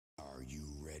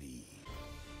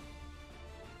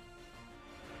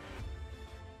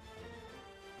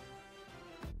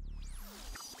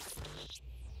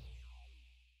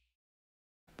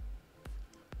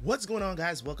What's going on,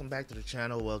 guys? Welcome back to the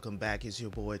channel. Welcome back. It's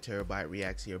your boy Terabyt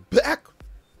Reacts here, back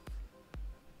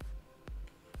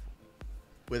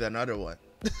with another one.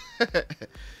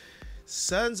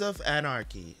 Sons of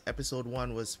Anarchy. Episode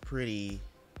 1 was pretty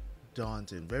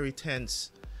daunting, very tense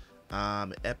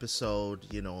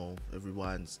episode. You know,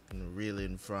 everyone's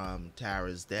reeling from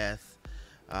Tara's death.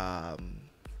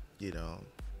 You know,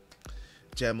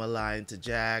 Gemma lying to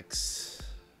Jax.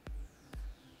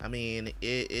 I mean,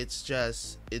 it's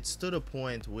to the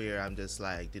point where I'm just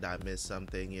like, did I miss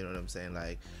something? You know what I'm saying?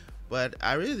 Like, but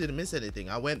I really didn't miss anything.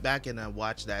 I went back and I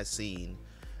watched that scene.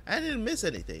 I didn't miss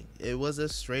anything. It was a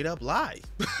straight up lie.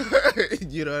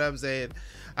 You know what I'm saying?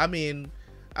 I mean,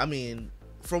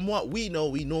 from what we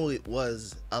know it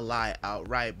was a lie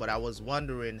outright, but I was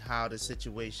wondering how the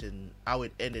situation, how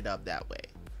it ended up that way.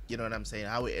 You know what I'm saying?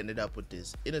 How it ended up with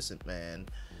this innocent man.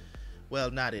 Well,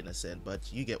 not innocent,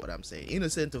 but you get what I'm saying.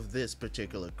 Innocent of this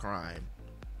particular crime.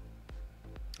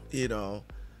 You know,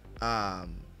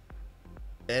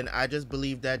 and I just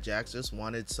believe that Jax just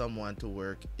wanted someone to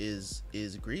work his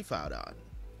grief out on.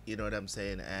 You know what I'm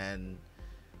saying? And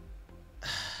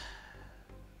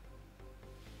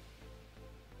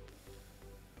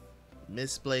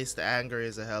misplaced anger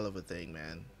is a hell of a thing,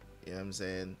 man. You know what I'm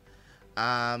saying?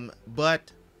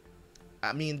 But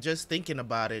I mean, just thinking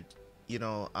about it, you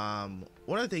know,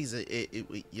 one of the things that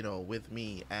you know, with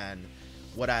me, and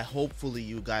what I hopefully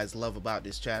you guys love about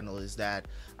this channel is that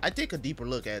I take a deeper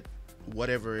look at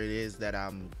whatever it is that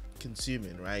I'm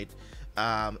consuming, right?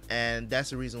 And that's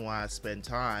the reason why I spend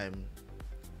time,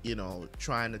 you know,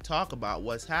 trying to talk about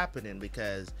what's happening,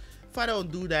 because if I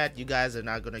don't do that, you guys are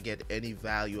not gonna get any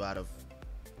value out of,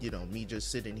 you know, me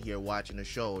just sitting here watching a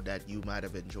show that you might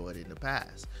have enjoyed in the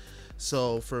past.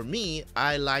 So for me,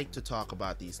 I like to talk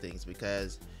about these things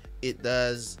because it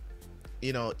does,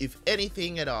 you know, if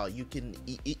anything at all, you can,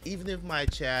 even if my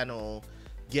channel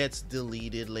gets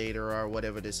deleted later or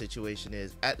whatever the situation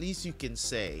is, at least you can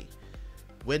say,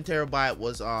 when Terabyt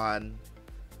was on,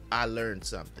 I learned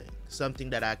something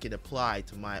that I can apply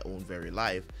to my own very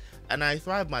life. And I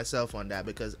thrive myself on that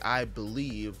because I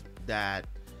believe that,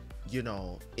 you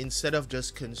know, instead of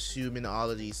just consuming all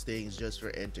of these things just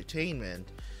for entertainment,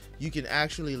 you can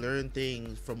actually learn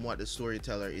things from what the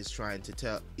storyteller is trying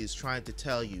to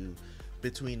tell you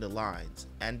between the lines.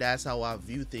 And that's how I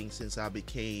view things since I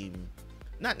became,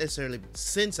 not necessarily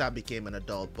since I became an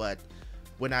adult, but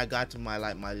when I got to my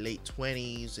late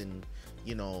 20s, and,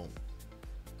 you know,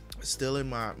 still in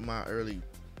my early,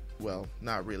 well,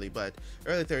 not really, but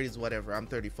early 30s, whatever. I'm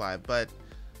 35, but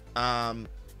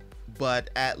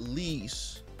at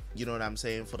least, you know what I'm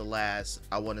saying, for the last,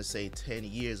 I want to say 10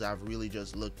 years, I've really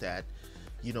just looked at,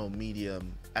 you know,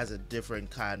 medium as a different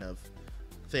kind of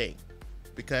thing,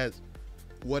 because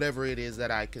whatever it is that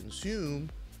I consume,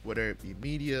 whether it be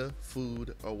media,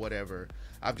 food, or whatever,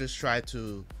 I've just tried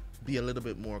to be a little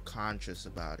bit more conscious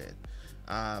about it.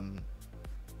 And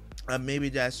maybe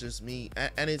that's just me,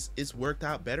 and it's worked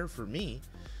out better for me,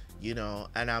 you know,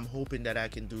 and I'm hoping that I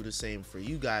can do the same for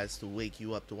you guys, to wake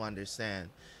you up to understand,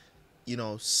 you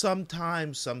know,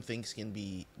 sometimes some things can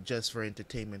be just for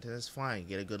entertainment, and it's fine,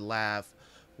 get a good laugh,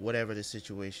 whatever the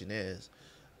situation is.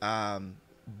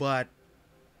 But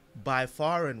by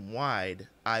far and wide,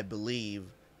 I believe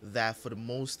that for the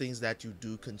most things that you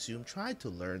do consume, try to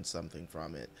learn something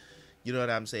from it. You know what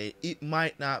I'm saying? It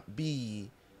might not be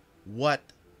what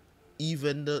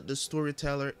even the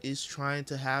storyteller is trying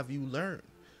to have you learn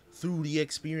through the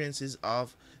experiences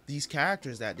of these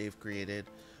characters that they've created,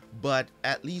 but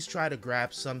at least try to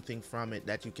grab something from it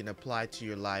that you can apply to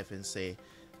your life and say,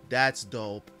 that's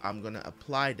dope, I'm gonna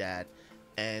apply that.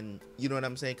 And you know what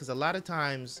I'm saying? Because a lot of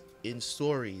times in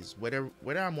stories, whether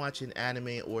I'm watching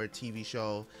anime or a TV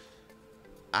show,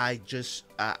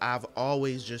 I've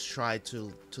always just tried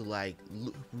to like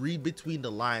read between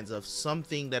the lines of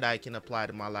something that I can apply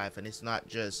to my life, and it's not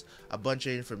just a bunch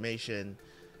of information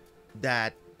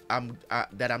that I'm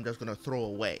just gonna throw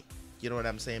away. You know what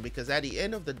I'm saying? Because at the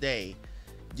end of the day,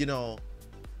 you know,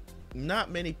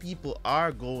 not many people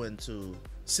are going to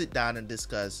sit down and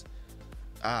discuss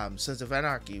Sons of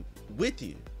Anarchy with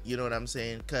you. You know what I'm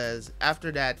saying? Because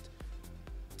after that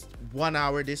 1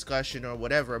 hour discussion or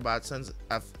whatever about Sons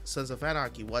of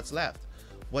Anarchy, what's left?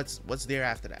 What's there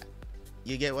after that?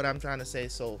 You get what I'm trying to say?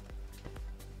 So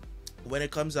when it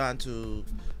comes on to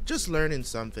just learning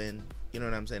something, you know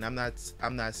what I'm saying, I'm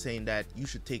not saying that you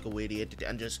should take away the entity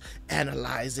and just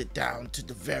analyze it down to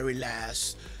the very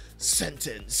last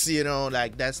sentence, you know,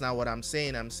 like that's not what I'm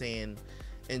saying. I'm saying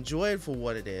enjoy it for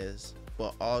what it is,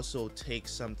 but also take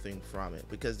something from it,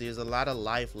 because there's a lot of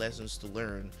life lessons to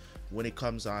learn when it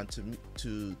comes on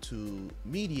to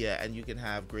media, and you can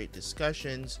have great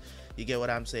discussions. You get what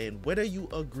I'm saying? Whether you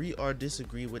agree or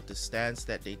disagree with the stance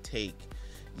that they take,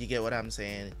 you get what I'm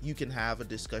saying? You can have a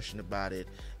discussion about it,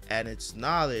 and it's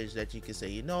knowledge that you can say,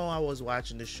 you know, I was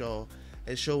watching the show,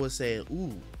 and the show was saying,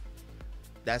 ooh,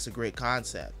 that's a great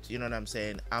concept. You know what I'm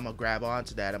saying? I'm gonna grab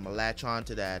onto that. I'm gonna latch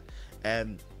onto that,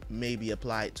 and maybe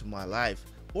apply it to my life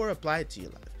or apply it to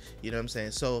your life. You know what I'm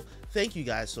saying? So thank you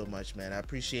guys so much, man. I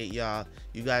appreciate y'all.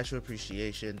 You guys show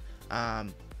appreciation,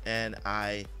 and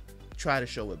I try to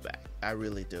show it back. I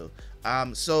really do.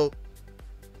 So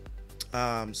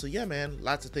yeah, man,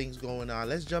 lots of things going on.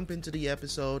 Let's jump into the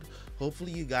episode.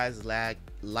 Hopefully you guys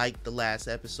like the last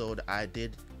episode. I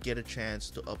did get a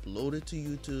chance to upload it to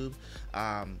YouTube,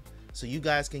 so you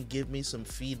guys can give me some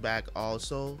feedback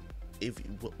also if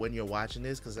when you're watching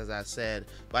this, because as I said,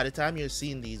 by the time you're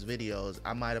seeing these videos,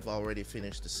 I might have already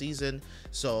finished the season,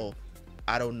 so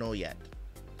I don't know yet.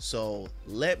 So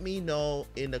let me know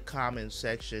in the comment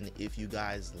section if you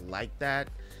guys like that,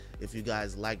 if you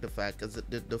guys like the fact, because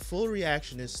the full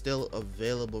reaction is still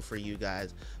available for you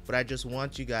guys, but I just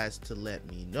want you guys to let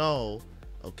me know,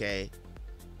 okay?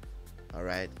 All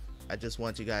right, I just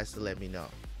want you guys to let me know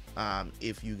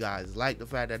if you guys like the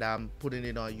fact that I'm putting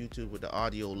it on YouTube with the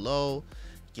audio low.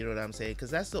 You know what I'm saying?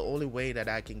 Because that's the only way that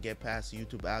I can get past the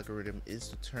YouTube algorithm, is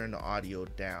to turn the audio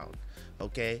down.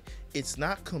 Okay, it's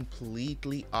not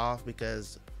completely off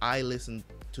because I listen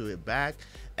to it back,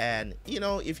 and you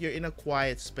know, if you're in a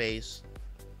quiet space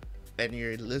and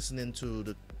you're listening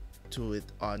to it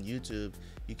on YouTube,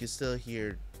 you can still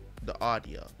hear the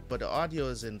audio, but the audio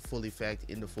is in full effect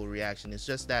in the full reaction. It's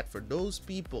just that for those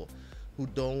people who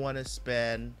don't want to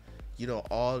spend, you know,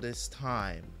 all this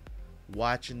time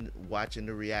watching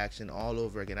the reaction all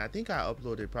over again. I think I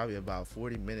uploaded probably about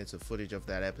 40 minutes of footage of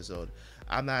that episode.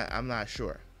 I'm not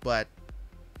sure, but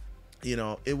you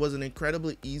know, it was an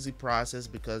incredibly easy process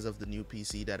because of the new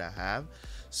PC that I have.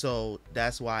 So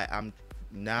that's why I'm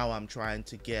trying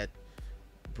to get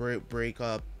break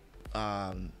up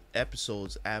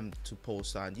episodes and to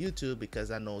post on YouTube, because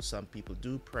I know some people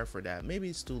do prefer that. Maybe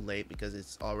it's too late because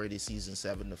it's already season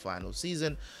 7, the final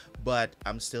season, but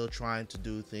I'm still trying to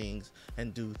do things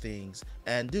and do things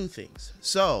and do things.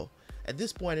 So at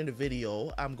this point in the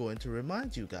video, I'm going to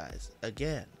remind you guys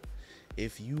again,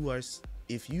 if you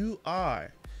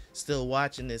are still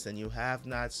watching this and you have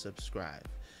not subscribed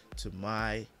to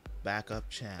my backup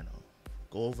channel,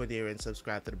 go over there and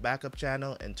subscribe to the backup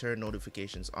channel and turn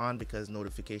notifications on, because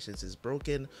notifications is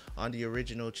broken on the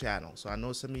original channel. So I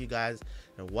know some of you guys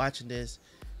are watching this.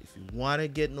 If you want to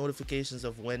get notifications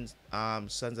of when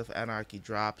Sons of Anarchy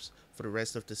drops for the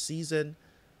rest of the season,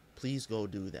 please go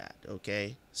do that.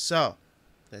 Okay, so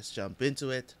let's jump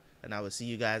into it, and I will see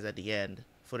you guys at the end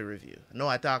for the review. I know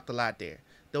I talked a lot there.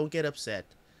 Don't get upset,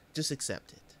 just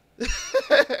accept it.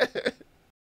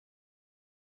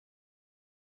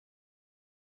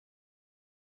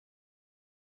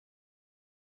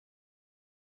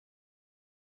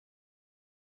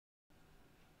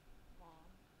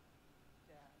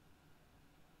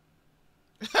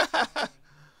 Coffee's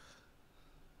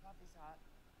hot.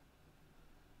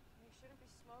 You shouldn't be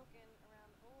smoking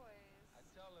around boys. I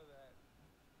tell her that.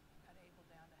 Got Abel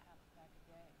down to half a pack a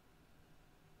day.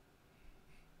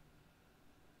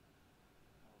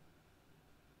 Oh.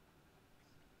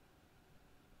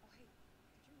 Oh, hey,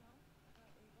 did you know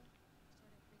about Abel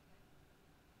starting pre-K?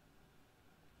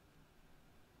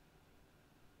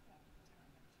 Yeah, Tara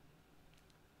mentioned it.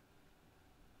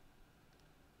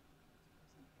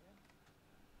 Isn't it good?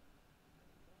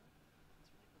 Really good? It's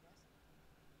really progressive.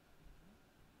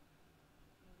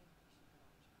 Meaning we should go check.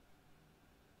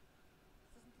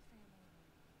 This isn't the family we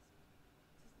need.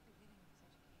 This is the beginning of his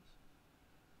education.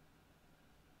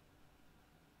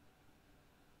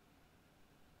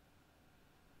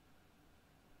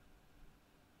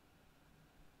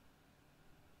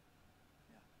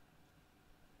 Yeah.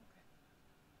 Okay.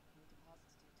 New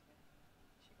deposits due today.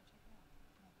 You should go check it out.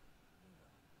 No, you go.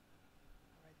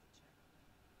 I'll write the check.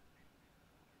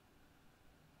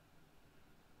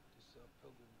 This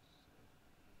Pilgrim's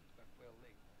back well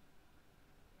late.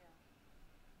 Yeah.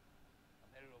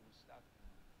 I'm headed over to Stockton.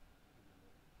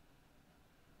 Good.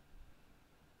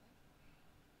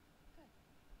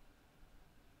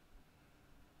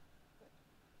 Good.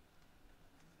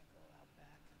 I'm gonna go out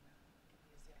back and get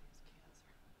busy. I use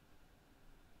cancer.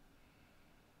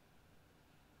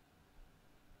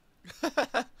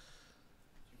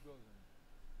 You go then.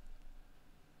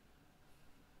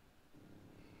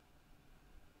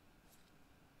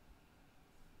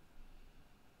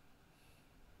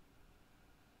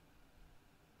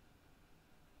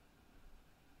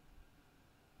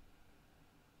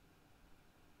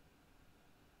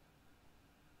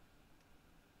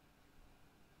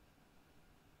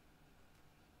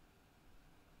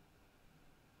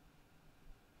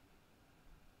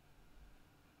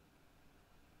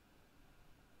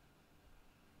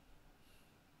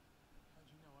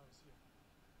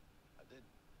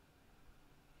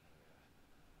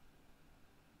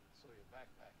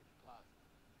 backpack in the closet.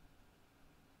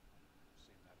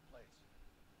 Seemed out of place.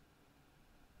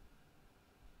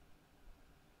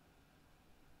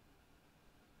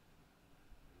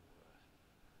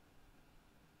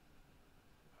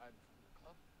 You hiding from the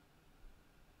club?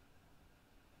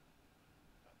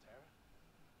 About Tara?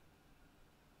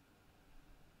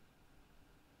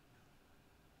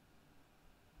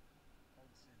 Home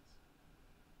since.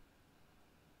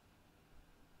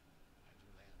 How'd you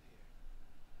land here?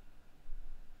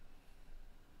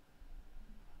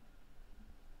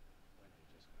 When you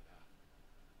just got out.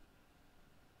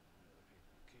 One of the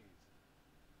people with keys.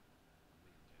 Me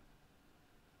and Jim.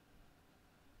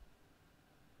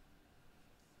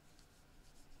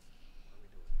 What are we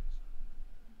doing here, son?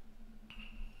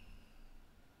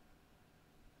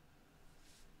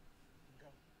 Go.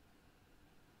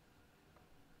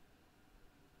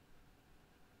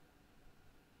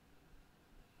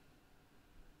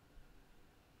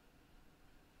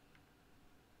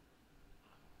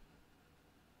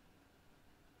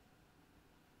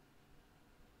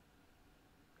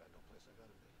 Got no place I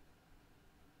gotta be.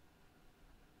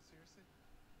 Seriously?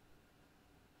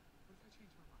 What if I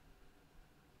change my mind?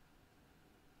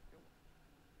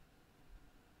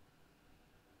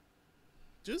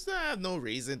 Just I have no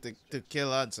reason to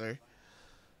kill Hunter.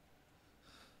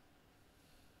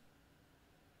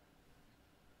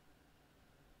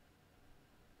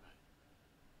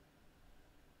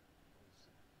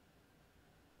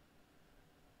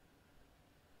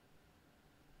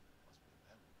 Must be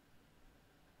them.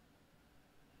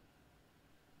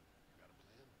 You got a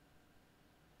plan?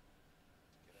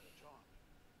 To get out of charm.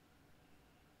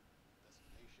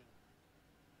 Destination?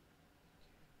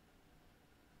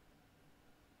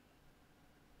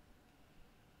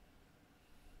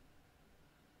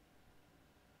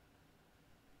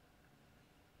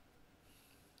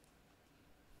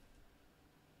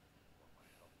 Want my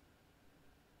help?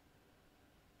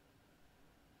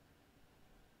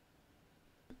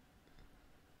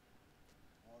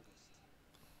 August.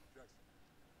 Jackson.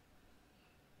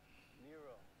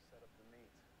 Nero set up the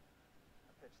meet.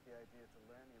 I pitched the idea to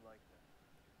Len, he liked it.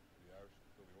 The Irish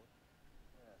Philly Horn?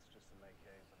 Yeah, it's just to make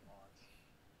Hayes and Lawrence.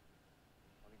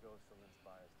 When he goes to Lynn's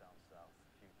buyers down south, a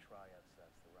few triad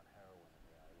sets to run heroin in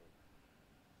the IE.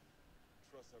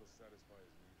 Trust that'll satisfy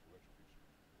his need for retribution.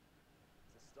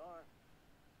 It's a start.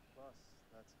 Plus,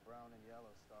 that's brown and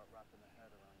yellow start wrapping the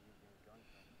head around you being gun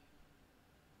company.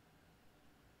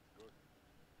 Good.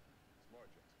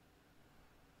 Smart, Jackson.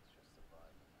 It's just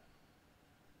survival, man.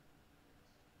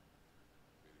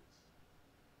 It is.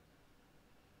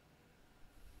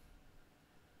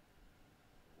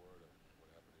 Word of what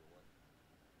happened to your wife?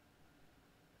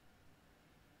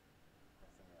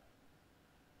 Nothing yet.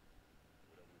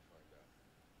 Whatever we find out.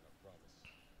 And I promise.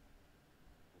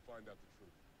 We'll find out the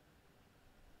truth.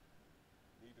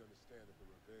 Need to understand that the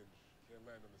revenge can't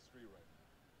land on the street right now.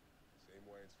 Same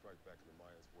way and strike back in the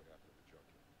Mayans for what happened at the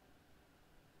junkyard.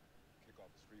 Kick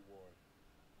off the street war.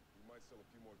 We might sell a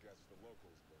few more gas to the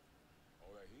locals, but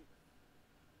all that heat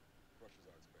crushes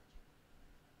our expansion.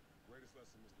 The greatest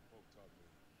lesson Mr. Pope taught me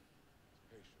is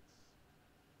patience.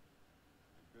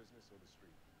 In business or the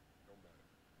street, don't matter.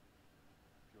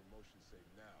 If your emotions say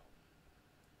now,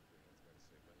 your hands gotta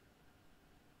say later.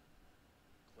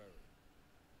 Clarity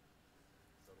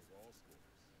settles all scores.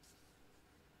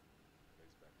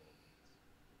 Pays back all debts.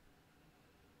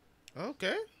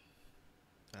 Okay,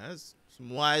 that's some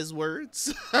wise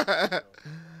words. I won't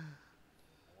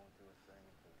do a thing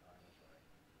until time is right.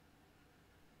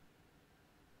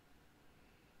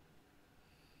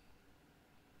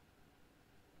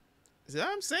 See what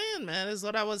I'm saying, man? Is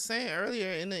what I was saying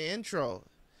earlier in the intro.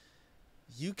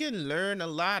 You can learn a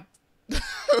lot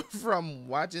from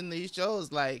watching these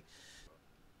shows. Like,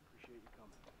 Appreciate you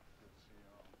coming. Good to see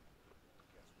y'all.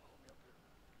 Guess we'll me up here.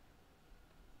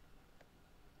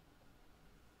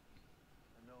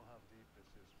 I know how deep this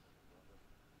is for you, brother.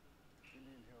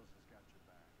 Indian Hills has got your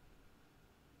back.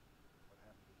 What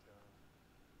happened to Tara?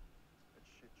 That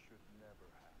shit should never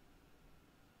happen.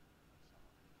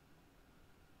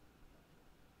 I'm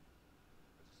sorry.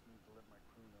 I just need to let my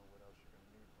crew know what else you're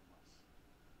gonna need from us.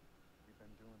 We've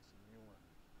been doing some mewing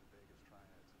the biggest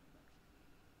triads in New Mexico.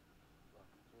 Look,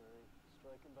 Jerry,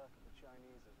 striking back at the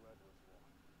Chinese is Redwood's war.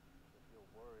 If you're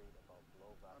worried about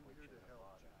blowback I'm with here to help,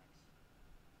 Nevada, Jax.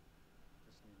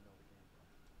 Just need to know the game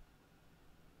plan.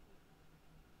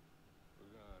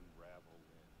 We're gonna unravel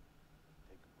and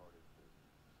take apart his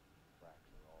business. Cracks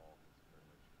are all his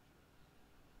relationships.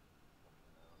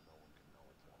 Now no one can know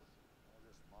it's us.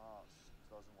 August Mars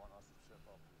doesn't want us to trip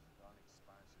up his gun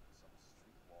expansion with some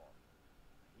street war.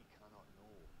 He cannot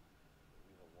know that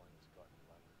we're the ones cutting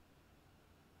line.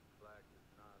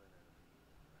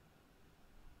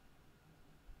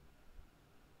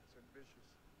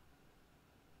 vicious.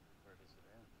 Where does it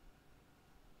end?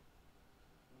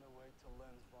 I'm gonna wait till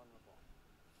Lynn's vulnerable.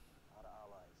 Out of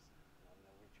allies. And I'm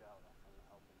gonna reach out, offer him a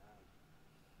helping hand.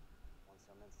 Once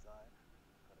I'm inside,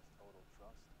 got his total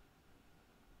trust.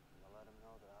 I'm gonna let him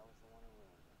know that I was the one who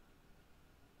ruined him.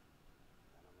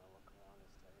 Then I'm gonna look around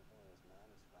his table, his men,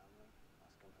 his family,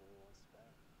 ask him who he wants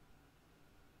spared.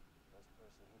 First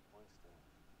person he points to,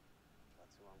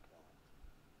 that's who I'm killing.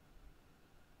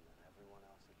 And then everyone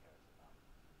else he cares about.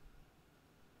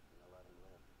 I'm gonna let him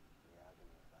live the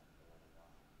agony of that for a little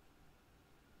while.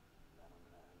 And then I'm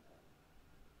gonna end him.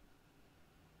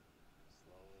 As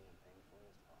slowly and painfully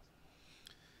as possible.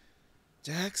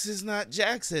 Jax is not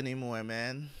Jax anymore,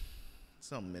 man.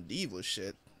 Some medieval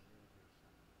shit. Don't leave here,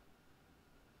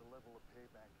 Senator. The level of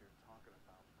payback you're talking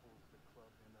about pulls the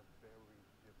club in a very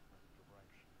different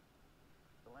direction.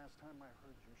 The last time I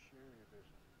heard you share your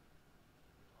vision,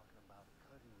 you were talking about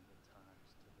cutting the ties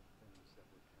to the things that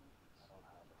were killing us. I don't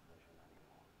have a vision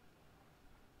anymore.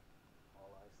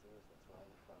 All I see is what's right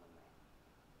in front of me.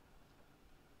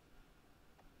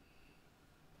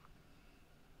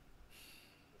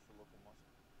 This the local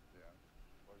muscle? Yeah,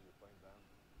 What are you playing down?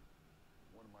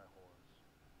 one of my whores.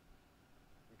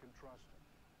 You can trust him.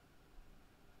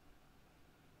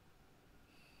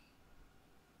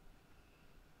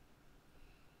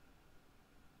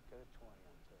 Get a 20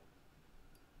 on tape.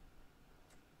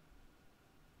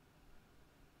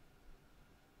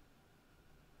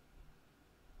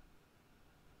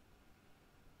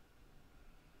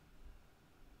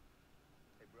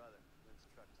 Hey, brother, Lynn's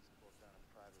truck just pulled down a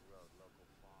private road, local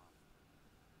farm.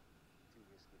 Too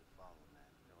risky to follow, man.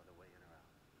 No other way in or out.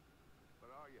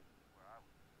 Where are you? Where are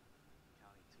we?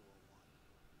 County 201.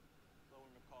 Lower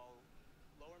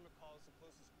McCall is the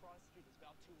closest cross street. It's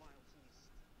about 2 miles east.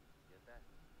 Get that?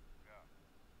 Yeah.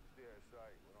 Stay at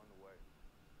sight. We're on the way.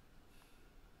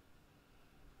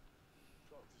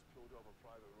 Truck just pulled off a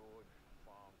private road,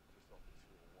 farm, just off the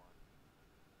 201.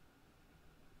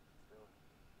 Let's do it.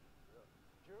 Yeah.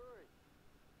 Jury!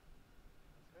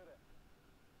 Let's hit it.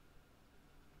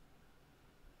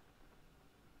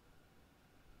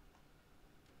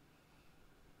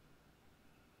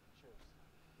 Cheers.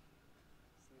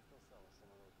 See if they'll sell us some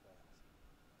of those bales.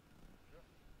 Sure.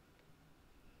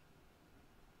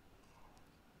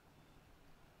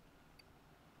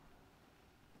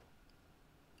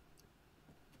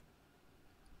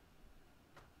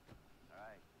 All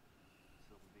right.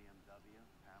 Silver BMW,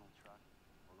 panel truck.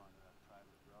 Pulled onto that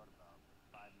private road about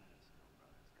 5 minutes ago,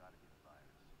 brother. It's got to be the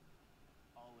buyers.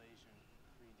 All Asian,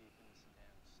 3 deep in the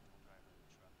sedan, single driver of the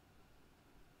truck.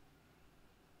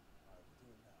 All right, we'll do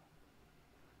it now.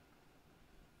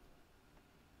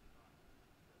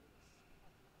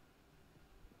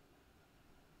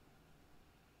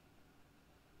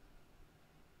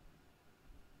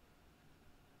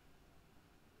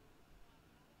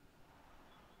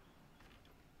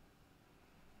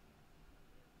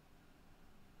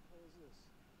 What is this?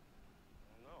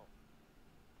 I don't know.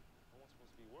 No one's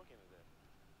supposed to be working today.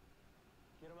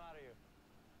 Get him out of here.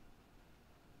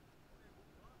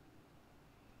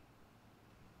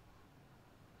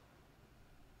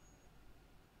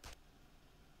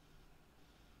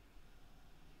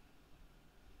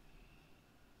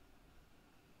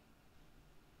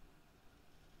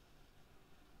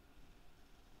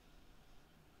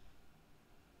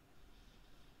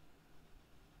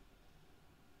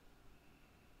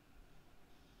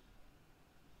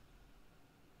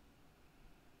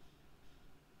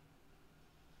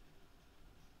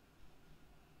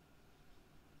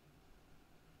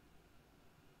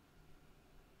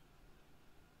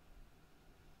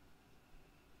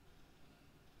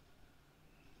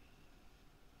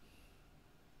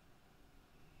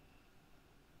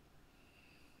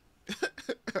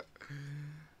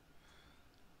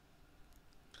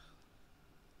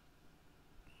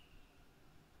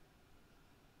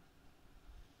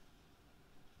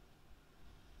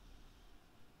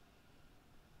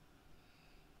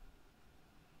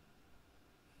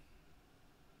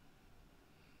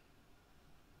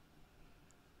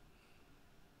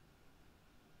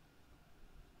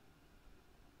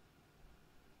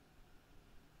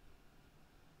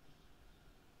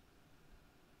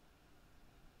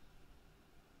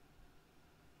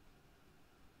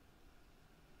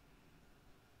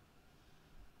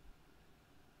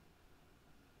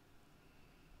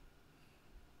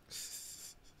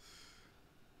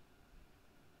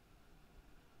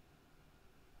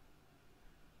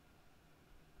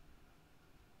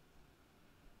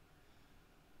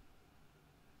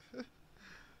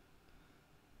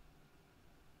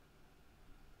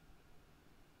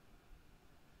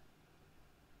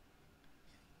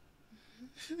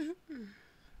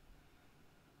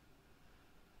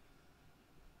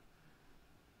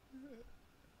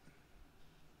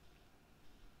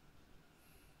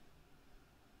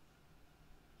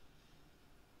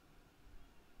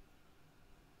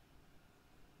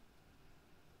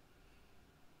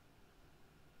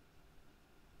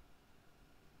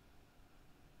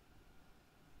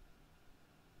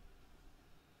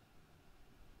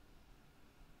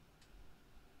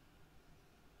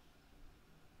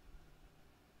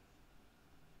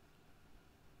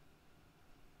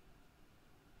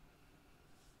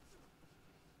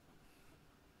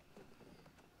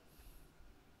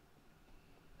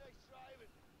 Nice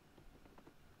driving.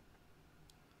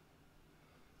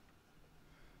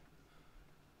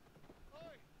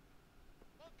 Oi!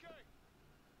 Okay!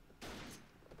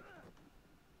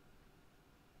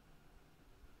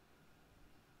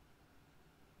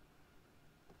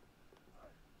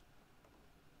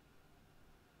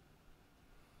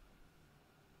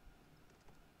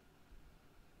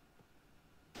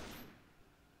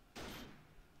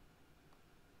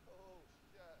 Oh,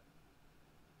 shit.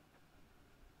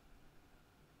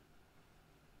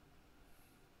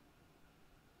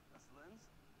 That's Lynn's?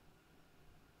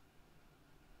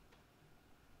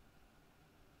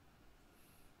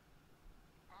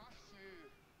 Ask you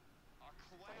a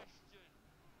question.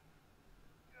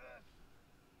 Yes.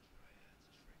 Triads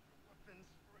trade your weapons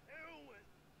for heroin.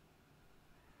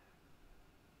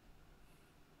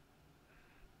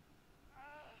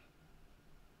 Ah.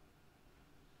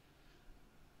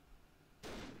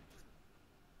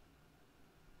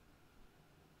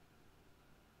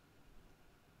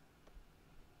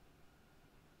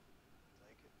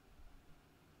 Take it.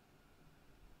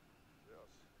 Yes.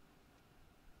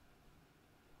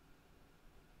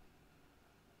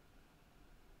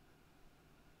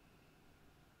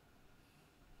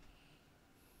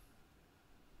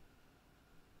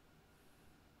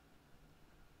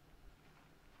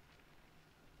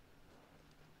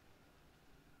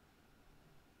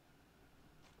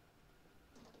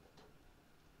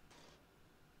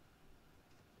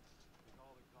 Take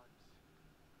all the guns.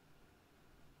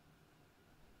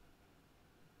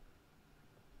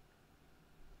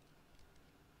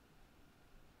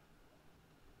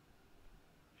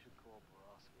 You should call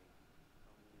Borowski.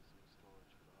 Tell him we need some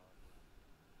storage for the hardware.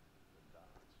 The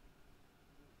Dodge.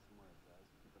 Somewhere it does.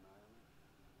 Keep an eye on it.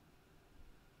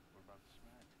 What about the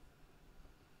smack?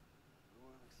 We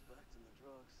weren't expecting the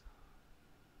drugs.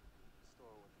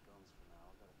 Store with the guns for now.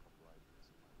 I've got a couple ideas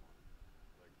you might want.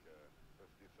 Like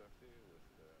 50-50 with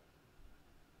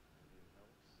Indian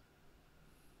Hills?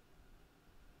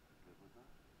 Good with that?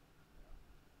 Yeah.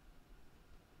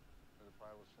 And if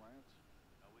I was slants?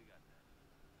 Oh, we got that.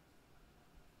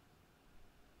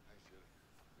 I should.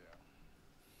 Yeah.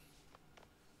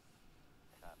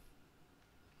 Cut.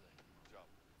 Jump.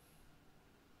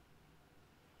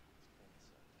 Let's pull this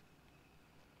up.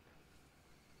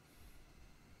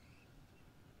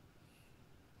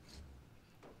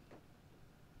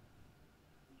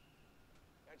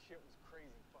 That shit was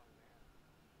crazy fun, man.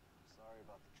 I'm sorry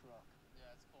about the truck.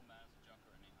 Yeah, it's cool, man. It's a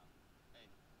junker anyhow. Hey,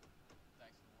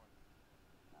 thanks for the work.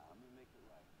 Nah, I'm gonna make it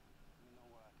right. Let me know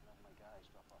where I can have my guys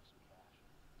drop off some cash.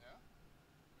 Yeah?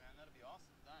 Man, that'd be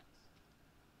awesome. Thanks.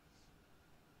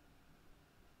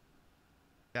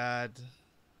 God.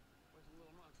 Where's the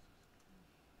little monsters?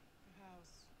 The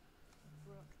house.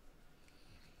 Brooke.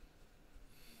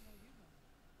 Where the hell you going?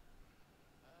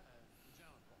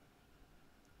 Pajama party.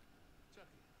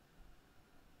 Chucky,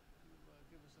 you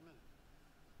give us a minute.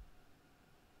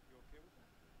 You okay with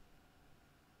that?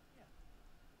 Yeah.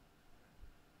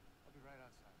 I'll be right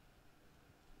outside.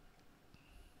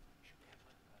 You should have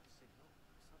like a signal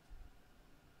or something.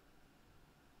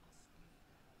 I'll sneak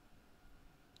that.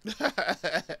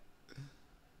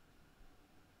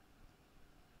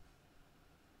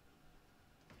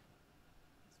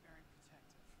 He's very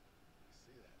protective. I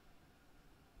see that.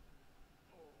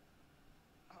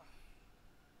 Oh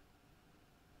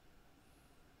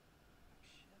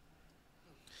shit,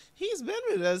 man. He's been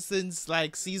with us since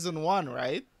like season 1,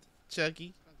 right?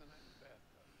 Chucky. Spent the night in the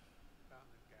bathtub. Found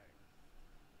the gag.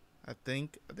 I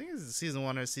think it's season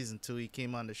 1 or season 2 he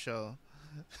came on the show.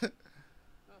 Nothing.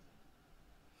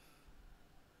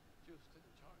 Juice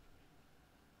didn't charge me.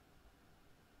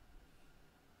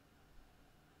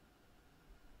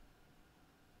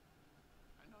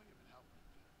 I know you've been helping him,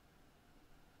 Jack.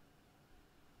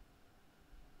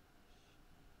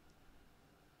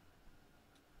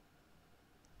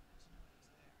 How'd you know he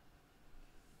was there?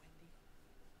 Wendy?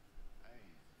 I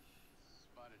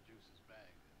spotted Juice's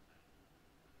bag and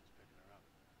was picking her up.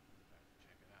 In fact,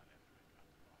 check it out after I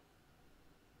dropped her off.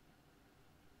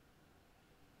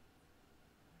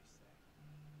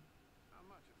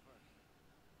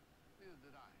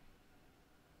 did I.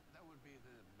 That would be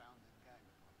the bound and gag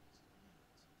department story.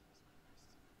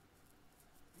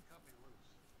 He cut me loose.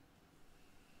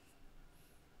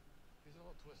 He's a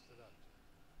little twisted up, Jim.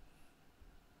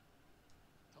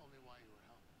 Told me why you were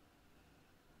helping.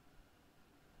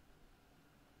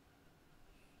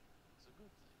 It's a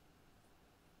good thing.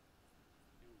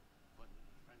 You putting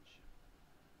friendship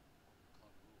over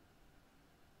club rule.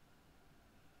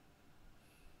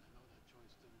 I know that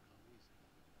choice didn't come easy.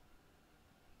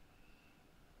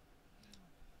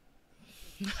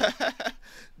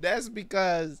 That's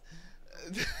because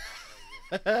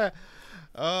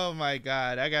oh my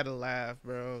god, I gotta laugh,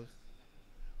 bro.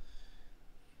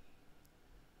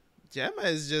 Gemma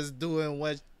is just doing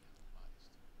what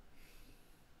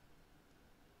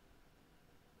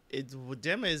it.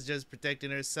 Gemma is just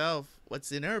protecting herself.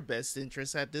 What's in her best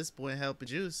interest at this point? Help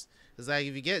Juice. It's like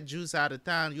if you get Juice out of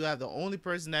town, you have the only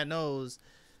person that knows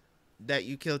that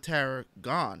you killed Tara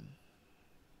gone.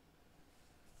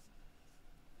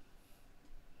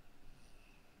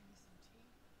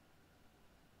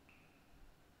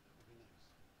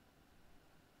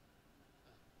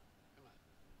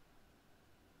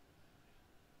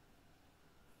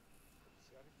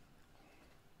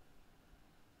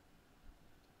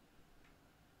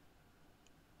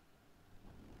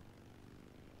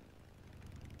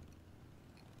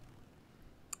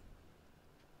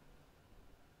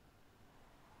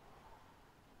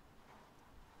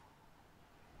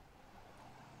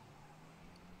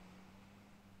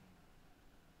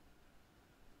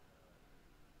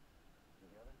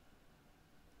 Together?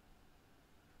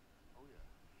 Oh, yeah.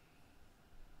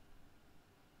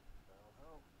 That'll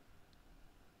help.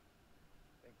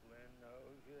 Think Lynn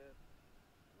knows yet?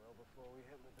 Well before we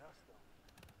hit Modesto.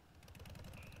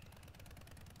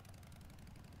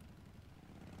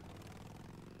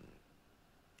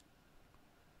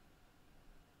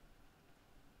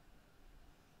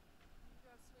 You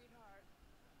go, sweetheart.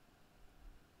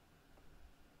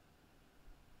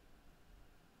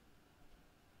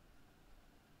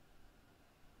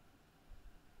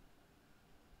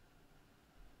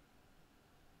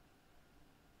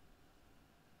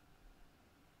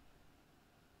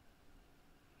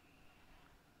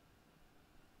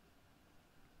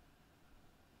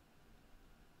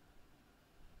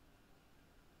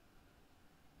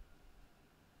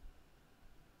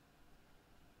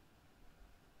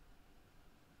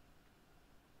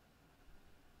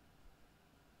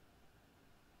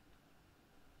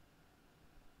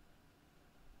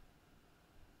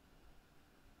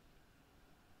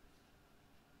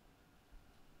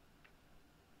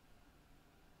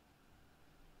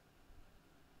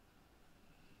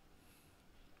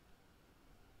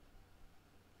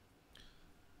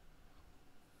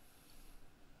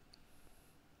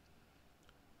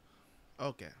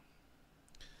 Okay.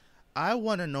 I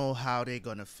want to know how they're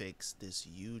gonna fix this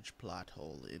huge plot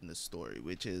hole in the story,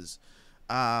 which is,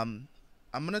 I'm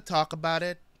gonna talk about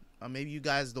it. Maybe you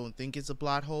guys don't think it's a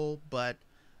plot hole, but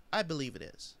I believe it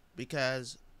is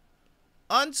because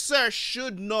Unser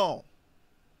should know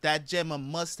that Gemma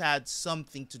must have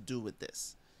something to do with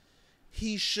this.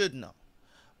 He should know.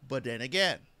 But then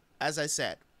again, as I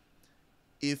said,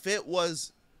 if it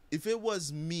was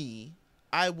me,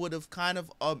 I would have kind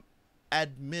of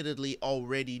admittedly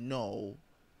already know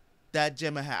that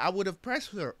Gemma had. I would have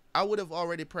pressed her. I would have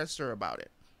already pressed her about it.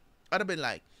 I'd have been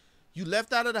like, you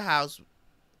left out of the house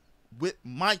with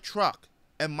my truck,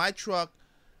 and my truck,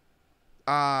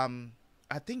 I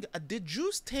think, did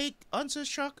Juice take Unser's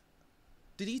truck?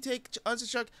 Did he take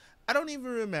Unser's truck? I don't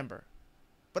even remember.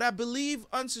 But I believe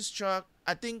Unser's truck,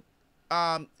 I think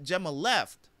Gemma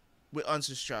left with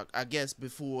Unser's truck, I guess,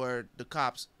 before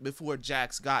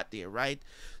Jax got there, right?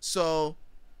 So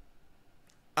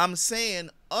I'm saying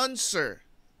Unser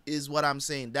is what I'm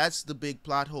saying. That's the big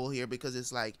plot hole here, because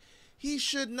it's like, he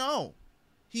should know.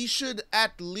 He should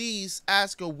at least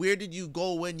ask her, where did you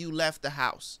go when you left the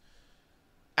house?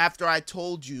 After I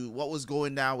told you what was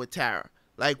going down with Tara.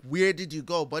 Like, where did you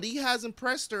go? But he hasn't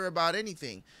pressed her about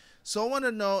anything. So I want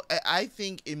to know, I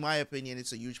think, in my opinion,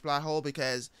 it's a huge plot hole,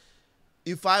 because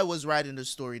if I was writing the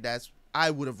story, I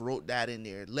would have wrote that in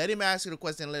there. Let him ask her the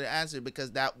question and let her answer it,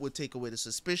 because that would take away the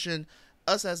suspicion.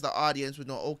 Us as the audience would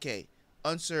know, okay,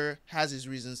 Unser has his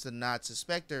reasons to not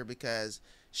suspect her because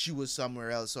she was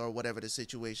somewhere else or whatever the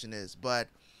situation is. But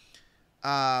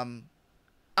I'm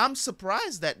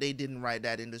surprised that they didn't write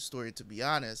that in the story, to be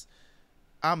honest.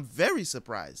 I'm very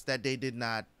surprised that they did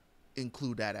not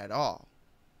include that at all.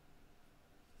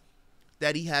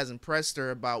 That he hasn't pressed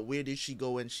her about where did she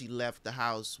go when she left the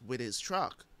house with his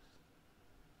truck.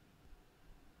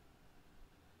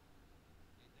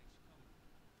 Hey,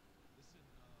 thanks for coming. Listen,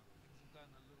 things have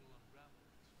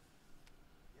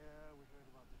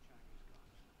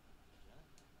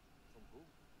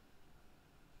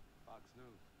Fox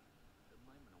News. They're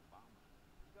blaming Obama.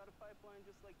 You got a pipeline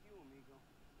just like you, amigo.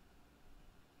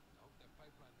 I hope that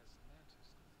pipeline has some answers,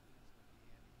 because Lynn's gonna be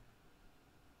handing in.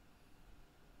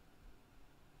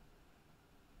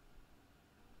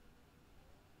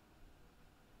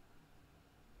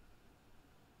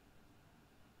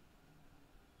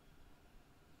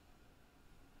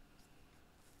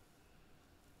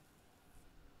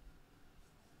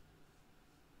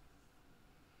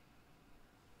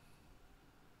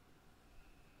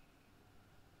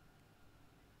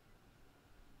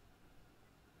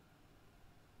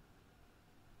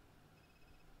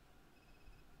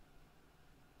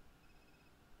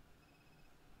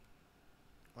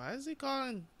 Why is he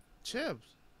calling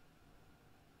Chips?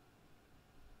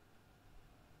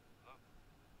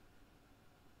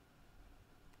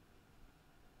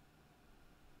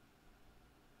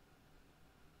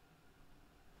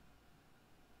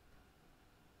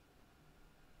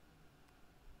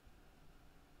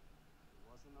 It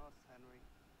wasn't us, Henry.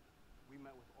 We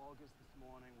met with August this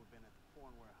morning. We've been at the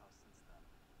porn warehouse since then.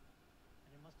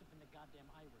 And it must have been the goddamn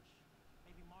Irish.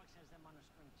 Maybe Marks has them on a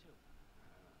string too.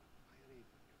 I ain't even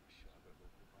give a shit about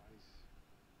local guys.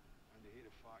 And they hate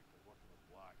the fact they're working with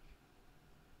black.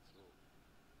 So,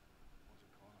 what's it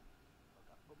called? Look,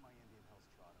 I put my Indian Hills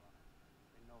trotter on it.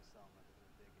 They know something that they're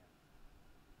gonna dig in.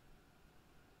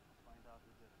 I'll find out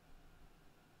who did it.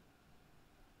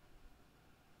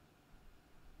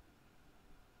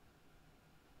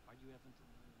 Why do you have until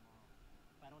 9 tomorrow?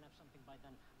 If I don't have something by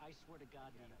then, I swear to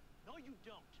God, Get it. No, you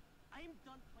don't. I am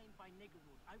done playing by nigger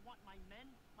rules. I want my men,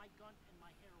 my gun, and my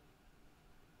heroin.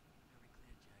 Very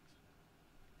clear, Jackson.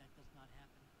 If that does not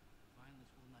happen,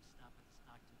 violence will not stop at the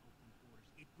Stockton-Oakland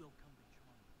borders. It will come to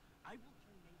Toronto. I will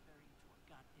turn Mayberry into a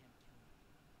goddamn killer.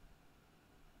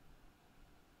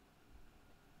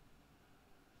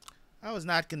 I was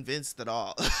not convinced at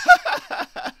all.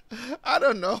 I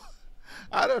don't know.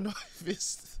 I don't know if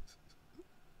it's.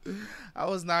 I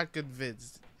was not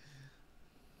convinced.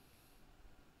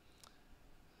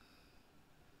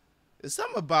 There's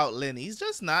something about Lynn. He's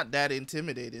just not that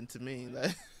intimidating to me.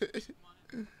 Like. How you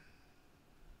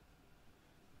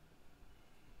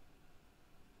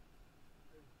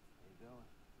doing?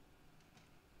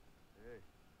 Hey.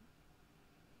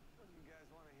 What, you guys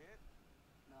want to hit?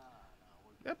 Nah,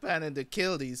 we're They're planning to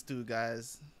kill these two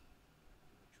guys.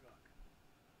 the truck.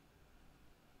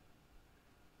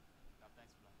 No, thanks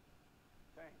for that.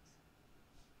 Thanks.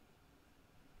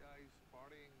 You guys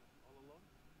partying all alone?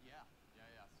 Yeah, it's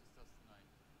just us tonight.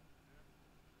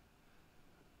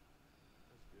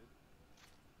 That's good.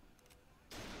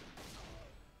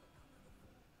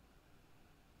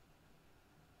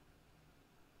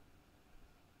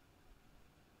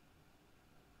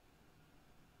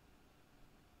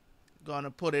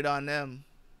 Gonna put it on them.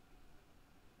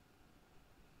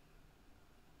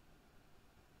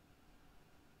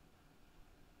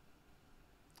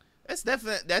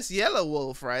 That's Yellow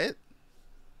Wolf, right?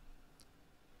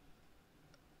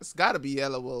 It's gotta be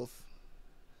Yellow Wolf.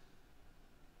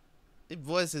 His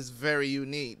voice is very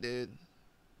unique, dude.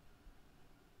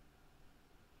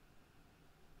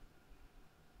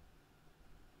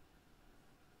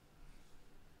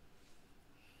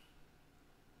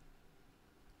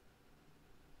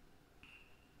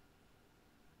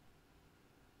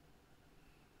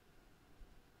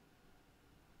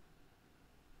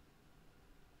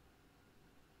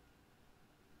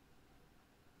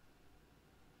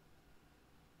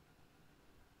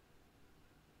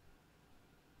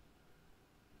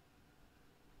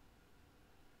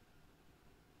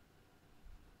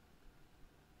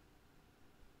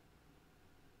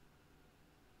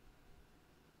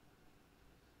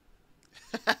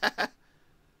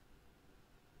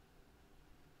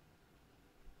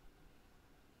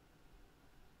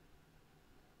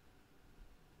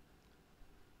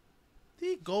 Did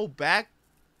he go back?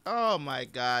 Oh my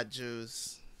God,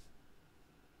 Juice.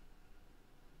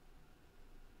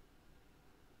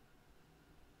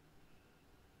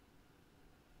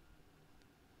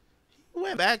 He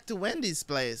went back to Wendy's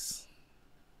place.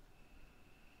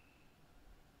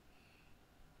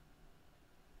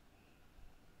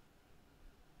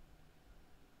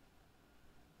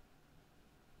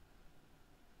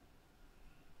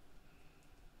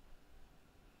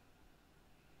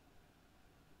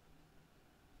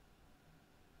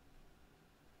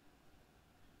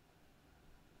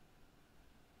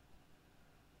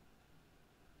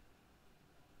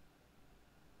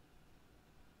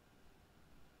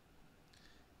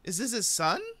 Is this his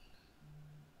son?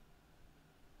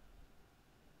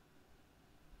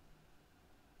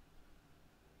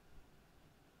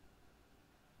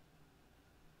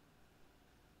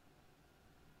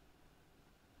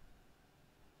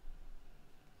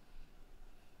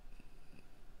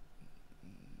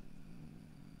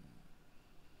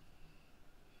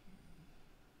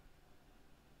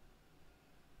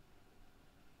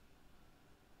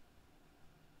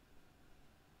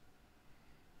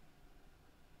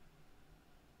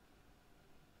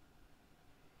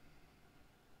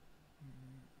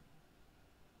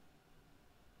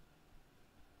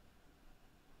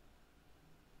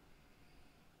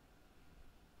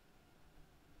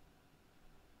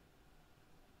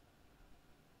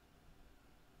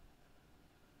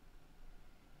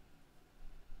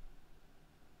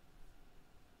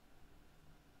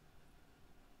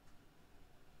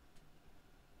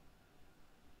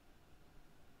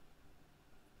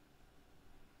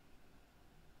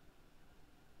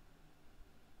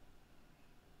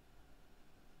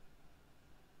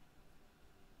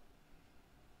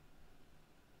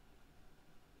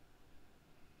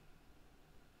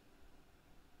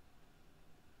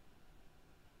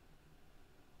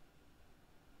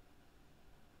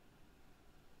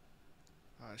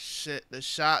 shit, the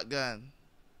shotgun.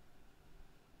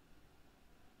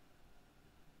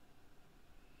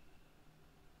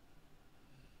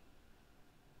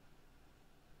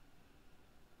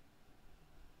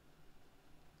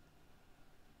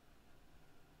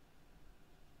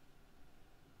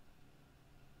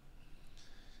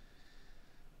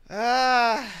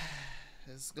 Ah,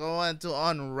 it's going to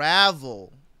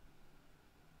unravel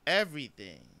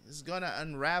everything. It's gonna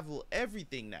unravel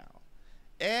everything now.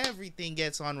 Everything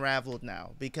gets unraveled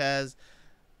now because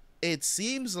it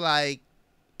seems like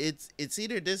it's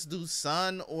either this dude's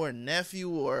son or nephew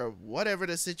or whatever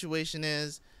the situation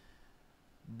is,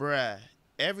 bruh.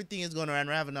 Everything is gonna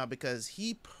unravel now because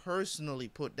he personally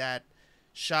put that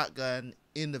shotgun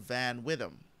in the van with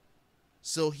him,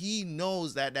 so he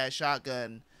knows that that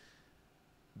shotgun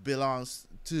belongs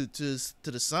to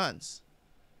the sons.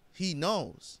 He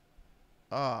knows.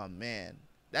 Oh man,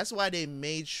 that's why they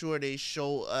made sure they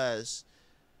show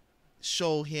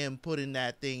him putting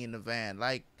that thing in the van.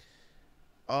 Like,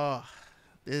 oh,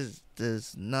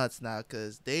 this nuts now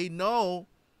because they know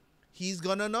he's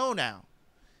gonna know now.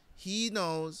 He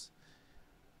knows.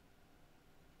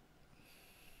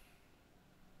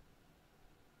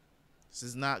 This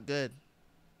is not good.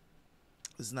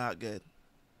 It's not good.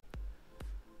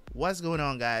 What's going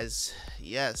on, guys?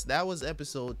 Yes, that was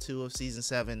episode 2 of season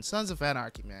 7, Sons of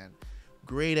Anarchy, man.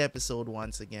 Great episode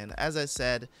once again. As I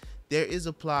said, there is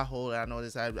a plot hole. I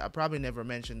noticed I probably never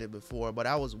mentioned it before, but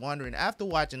I was wondering after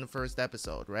watching the first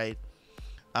episode, right?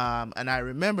 And I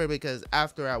remember because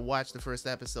after I watched the first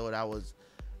episode, I was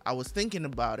thinking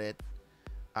about it,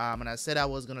 and I said I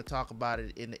was gonna talk about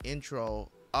it in the intro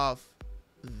of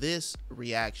this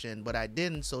reaction, but I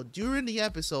didn't. So during the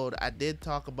episode, I did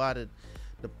talk about it.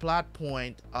 The plot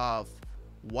point of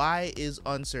why is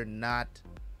Unser not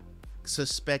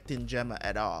suspecting Gemma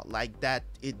at all, like that,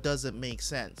 it doesn't make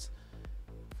sense.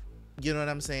 You know what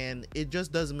I'm saying? It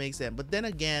just doesn't make sense. But then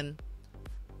again,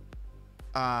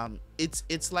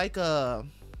 it's like a,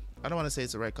 I don't want to say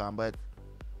it's a retcon, but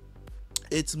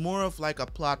it's more of like a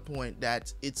plot point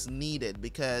that it's needed,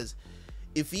 because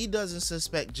if he doesn't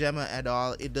suspect Gemma at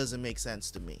all, it doesn't make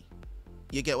sense to me.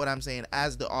 You get what I'm saying?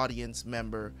 As the audience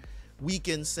member, we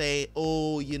can say,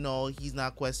 oh, you know, he's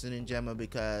not questioning Gemma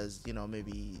because, you know,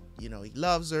 maybe, you know, he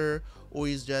loves her, or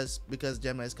he's just because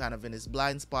Gemma is kind of in his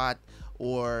blind spot,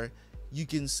 or you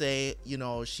can say, you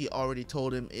know, she already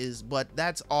told him is, but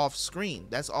that's off screen.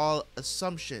 That's all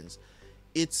assumptions.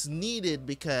 It's needed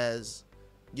because,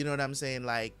 you know what I'm saying?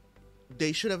 Like,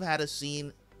 they should have had a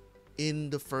scene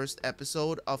in the first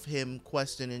episode of him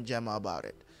questioning Gemma about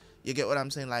it. You get what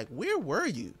I'm saying? Like, where were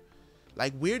you?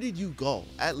 Like, where did you go?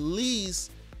 At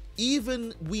least,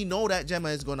 even we know that Gemma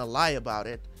is going to lie about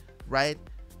it, right?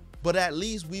 But at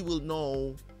least we will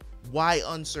know why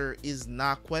Unser is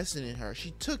not questioning her.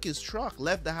 She took his truck,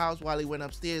 left the house while he went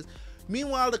upstairs.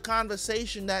 Meanwhile, the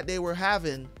conversation that they were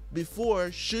having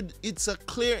before, it's a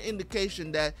clear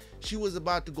indication that she was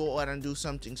about to go out and do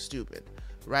something stupid,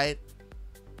 right?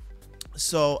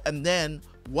 So, and then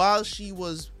while she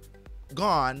was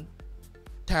gone,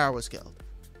 Tara was killed.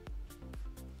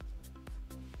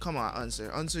 Come on,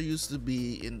 Unser. Unser used to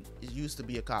be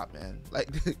a cop, man. Like,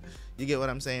 you get what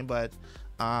I'm saying? But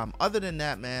other than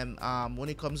that, man, when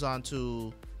it comes on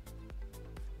to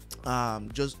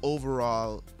just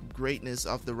overall greatness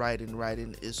of the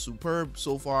writing is superb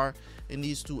so far in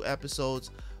these 2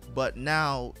 episodes. But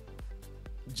now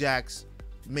Jax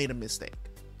made a mistake.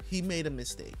 He made a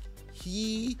mistake.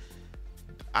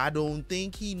 I don't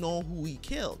think he know who he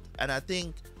killed. And I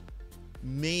think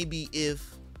maybe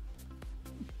if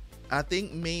I'm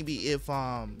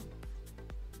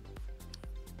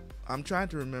trying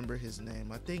to remember his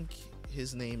name. I think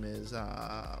his name is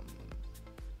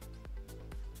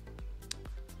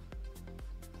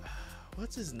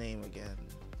what's his name again?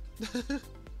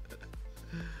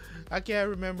 I can't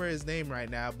remember his name right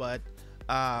now, but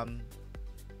I'm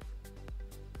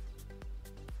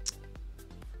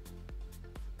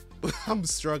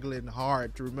struggling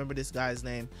hard to remember this guy's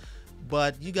name.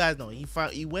 But you guys know he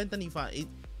went and he found it.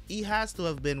 He has to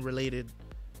have been related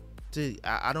to,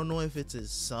 I don't know if it's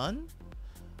his son,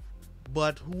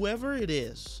 but whoever it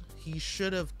is, he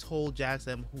should have told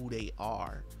Jackson who they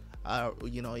are.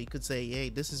 You know, he could say, hey,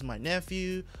 this is my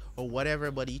nephew or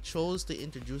whatever, but he chose to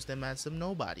introduce them as some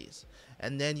nobodies.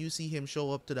 And then you see him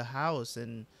show up to the house,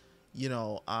 and you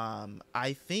know,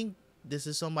 I think this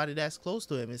is somebody that's close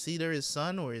to him. It's either his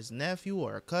son or his nephew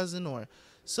or a cousin or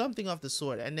something of the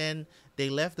sort. And then they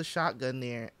left the shotgun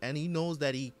there, and he knows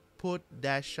that he put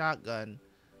that shotgun,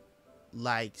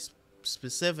 like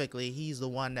specifically, he's the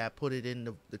one that put it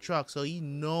in the truck. So he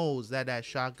knows that that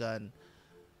shotgun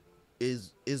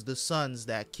is the sons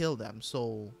that kill them.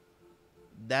 So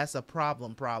that's a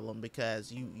problem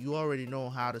because you already know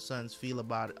how the sons feel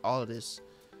about all of this,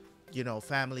 you know,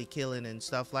 family killing and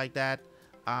stuff like that.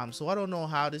 So I don't know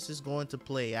how this is going to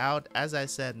play out. As I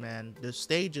said, man, the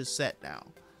stage is set now.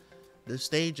 The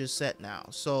stage is set now.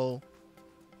 So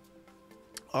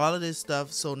all of this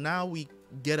stuff. So now we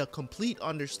get a complete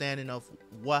understanding of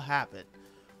what happened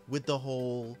with the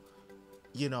whole,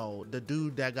 you know, the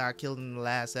dude that got killed in the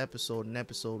last episode, in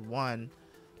episode 1.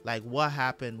 Like, what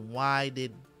happened? Why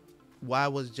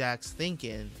was Jax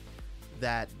thinking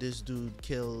that this dude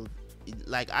killed?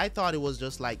 Like, I thought it was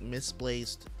just like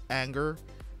misplaced anger,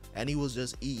 and he was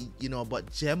just, you know.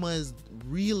 But Gemma is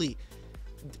really,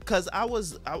 because I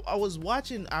was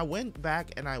watching. I went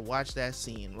back and I watched that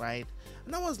scene, right?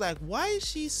 And I was like, why is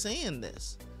she saying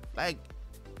this? Like,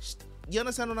 you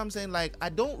understand what I'm saying? Like, I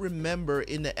don't remember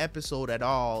in the episode at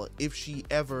all if she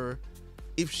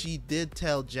did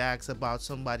tell Jax about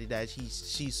somebody that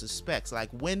she suspects. Like,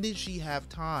 when did she have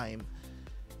time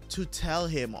to tell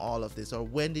him all of this, or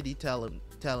when did he tell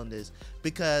him this?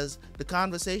 Because the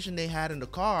conversation they had in the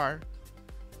car,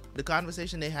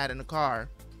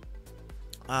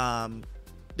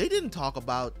 they didn't talk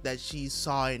about that she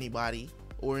saw anybody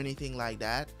or anything like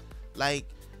that. Like,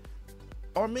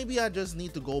 or maybe I just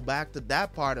need to go back to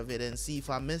that part of it and see if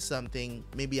I missed something.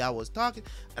 Maybe I was talking,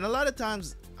 and a lot of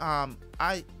times,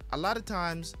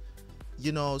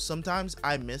 you know, sometimes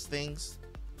I miss things,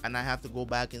 and I have to go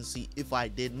back and see if I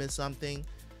did miss something.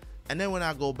 And then when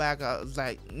I go back, I was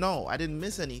like, no, I didn't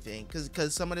miss anything,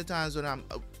 because some of the times when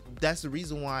that's the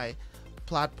reason why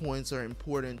plot points are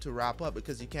important to wrap up,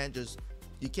 because you can't just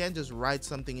write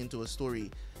something into a story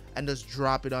and just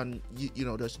drop it on you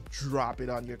know, just drop it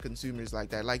on your consumers like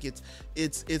that. Like,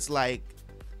 it's like,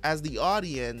 as the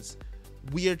audience,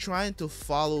 we are trying to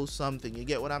follow something. You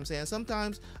get what I'm saying?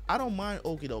 Sometimes I don't mind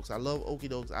okie dokes. I love okie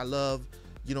dokes. I love,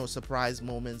 you know, surprise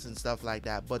moments and stuff like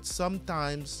that. But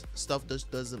sometimes stuff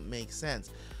just doesn't make sense.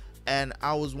 And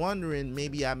I was wondering,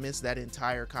 maybe I missed that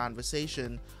entire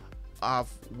conversation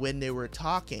of when they were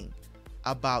talking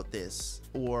about this,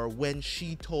 or when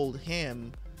she told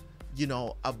him, you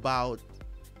know, about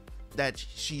that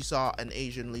she saw an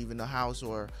Asian leaving the house,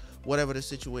 or whatever the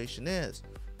situation is.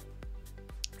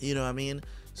 You know what I mean?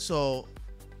 So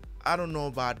I don't know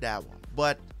about that one,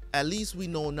 but at least we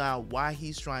know now why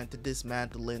he's trying to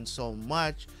dismantle Lynn so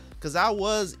much. Because I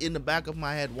was in the back of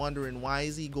my head wondering, why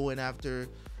is he going after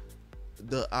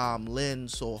the Lynn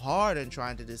so hard and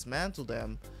trying to dismantle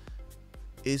them?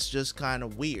 It's just kind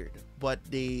of weird. But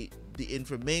the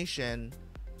information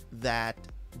that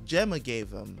Gemma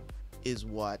gave him is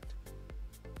what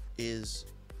is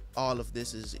all of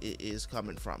this is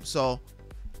coming from. So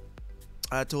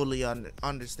I totally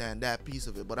understand that piece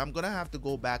of it, but I'm gonna have to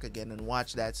go back again and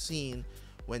watch that scene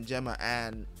when Gemma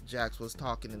and Jax was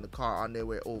talking in the car on their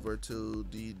way over to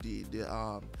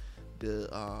the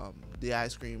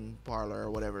ice cream parlor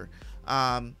or whatever.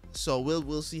 So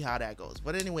we'll see how that goes.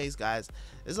 But anyways, guys,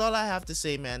 that's all I have to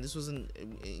say, man. This was an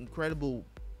incredible.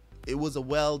 It was a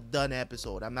well done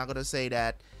episode. I'm not gonna say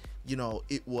that, you know,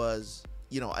 it was,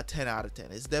 you know, a 10 out of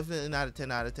 10. It's definitely not a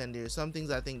 10 out of 10. There's some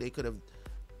things I think they could have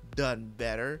done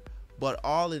better, but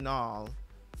all in all,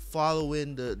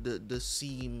 following the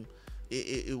seam,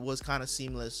 it was kind of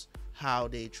seamless how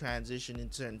they transition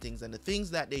in certain things, and the things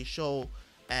that they show,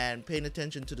 and paying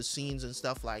attention to the scenes and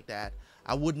stuff like that.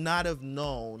 I would not have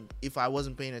known if I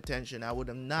wasn't paying attention. I would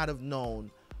have not have known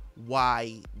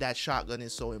why that shotgun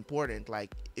is so important.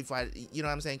 Like, if I, you know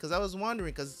what I'm saying? Because I was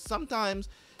wondering, because sometimes,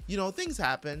 you know, things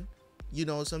happen, you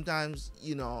know, sometimes,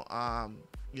 you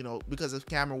know, because of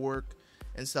camera work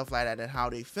and stuff like that, and how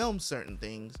they film certain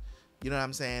things, you know what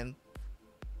I'm saying?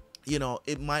 You know,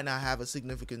 it might not have a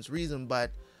significant reason,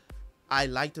 but I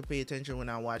like to pay attention when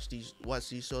I watch these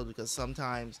shows, because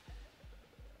sometimes,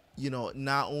 you know,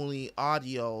 not only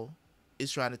audio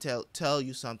is trying to tell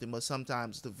you something, but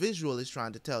sometimes the visual is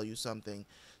trying to tell you something,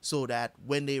 so that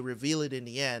when they reveal it in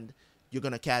the end, you're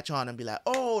gonna catch on and be like,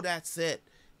 oh, that's it.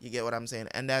 You get what I'm saying?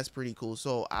 And that's pretty cool.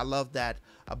 So I love that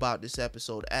about this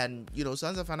episode. And, you know,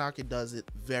 Sons of Anarchy does it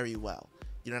very well.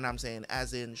 You know what I'm saying?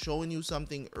 As in showing you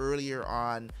something earlier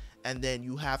on, and then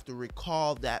you have to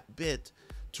recall that bit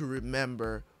to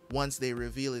remember. Once they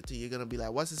reveal it to you, you're gonna be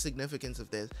like, what's the significance of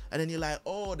this? And then you're like,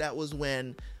 oh, that was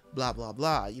when blah blah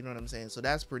blah. You know what I'm saying? So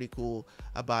that's pretty cool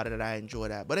about it, and I enjoy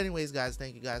that. But anyways, guys,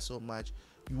 thank you guys so much.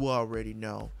 You already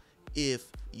know, if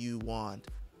you want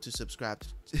to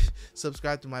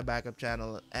subscribe to my backup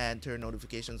channel and turn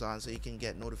notifications on, so you can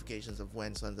get notifications of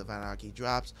when Sons of Anarchy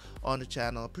drops on the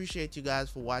channel. Appreciate you guys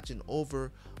for watching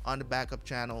over on the backup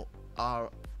channel.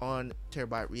 on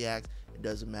Terabyt Reacts. It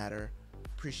doesn't matter.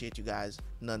 Appreciate you guys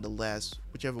nonetheless,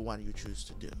 whichever one you choose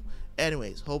to do.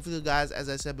 Anyways, hopefully guys, as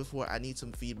I said before, I need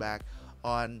some feedback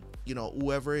on, you know,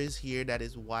 whoever is here that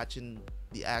is watching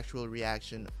the actual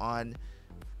reaction on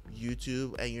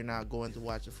YouTube and you're not going to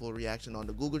watch the full reaction on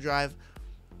the Google Drive.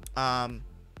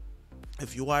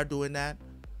 If you are doing that,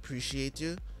 appreciate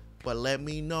you, but let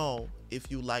me know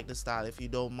if you like the style. If you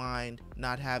don't mind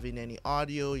not having any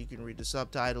audio, you can read the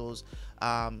subtitles.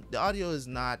 The audio is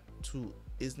not too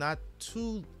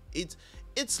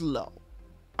it's low.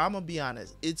 I'm gonna be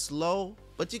honest, it's low,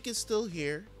 but you can still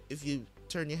hear. If you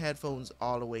turn your headphones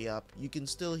all the way up, you can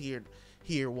still hear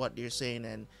what they're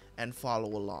saying and follow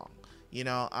along, you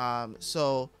know.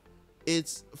 So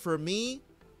it's, for me,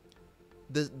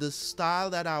 the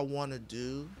style that I want to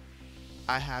do,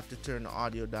 I have to turn the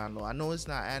audio down low. I know it's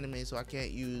not anime, so I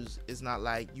can't use, it's not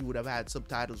like you would have had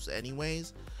subtitles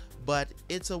anyways, but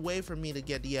it's a way for me to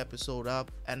get the episode up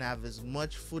and have as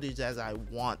much footage as I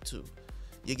want to.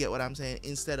 You get what I'm saying?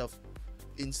 Instead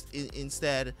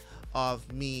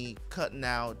of me cutting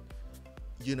out,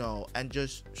 you know, and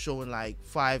just showing like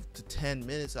 5 to 10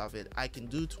 minutes of it, I can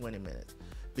do 20 minutes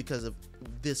because of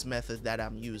this method that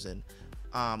I'm using,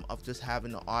 of just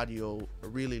having the audio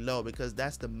really low, because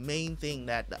that's the main thing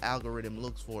that the algorithm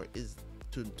looks for, is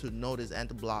to notice and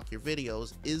to block your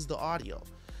videos, is the audio.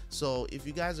 So if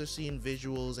you guys are seeing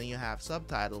visuals and you have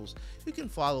subtitles, you can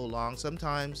follow along.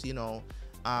 Sometimes, you know,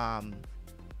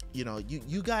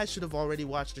 you guys should have already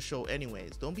watched the show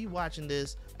anyways. Don't be watching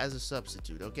this as a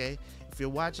substitute, okay? If you're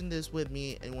watching this with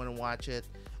me and you want to watch it,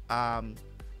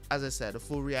 as I said, a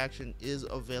full reaction is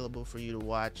available for you to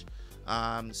watch.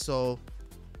 So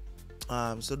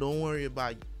don't worry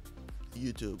about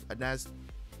YouTube. And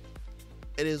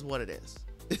it is what it is.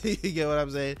 You get what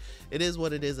I'm saying? It is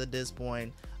what it is at this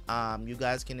point. You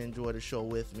guys can enjoy the show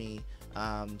with me.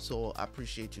 So I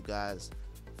appreciate you guys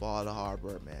for all the hard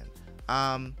work, man.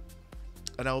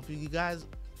 And I hope you guys,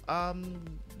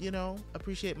 you know,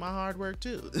 appreciate my hard work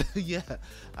too. Yeah,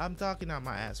 I'm talking out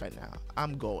my ass right now.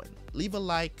 I'm going. Leave a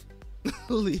like,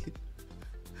 leave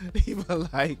a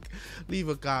like, leave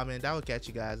a comment. I will catch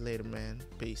you guys later, man.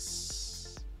 Peace.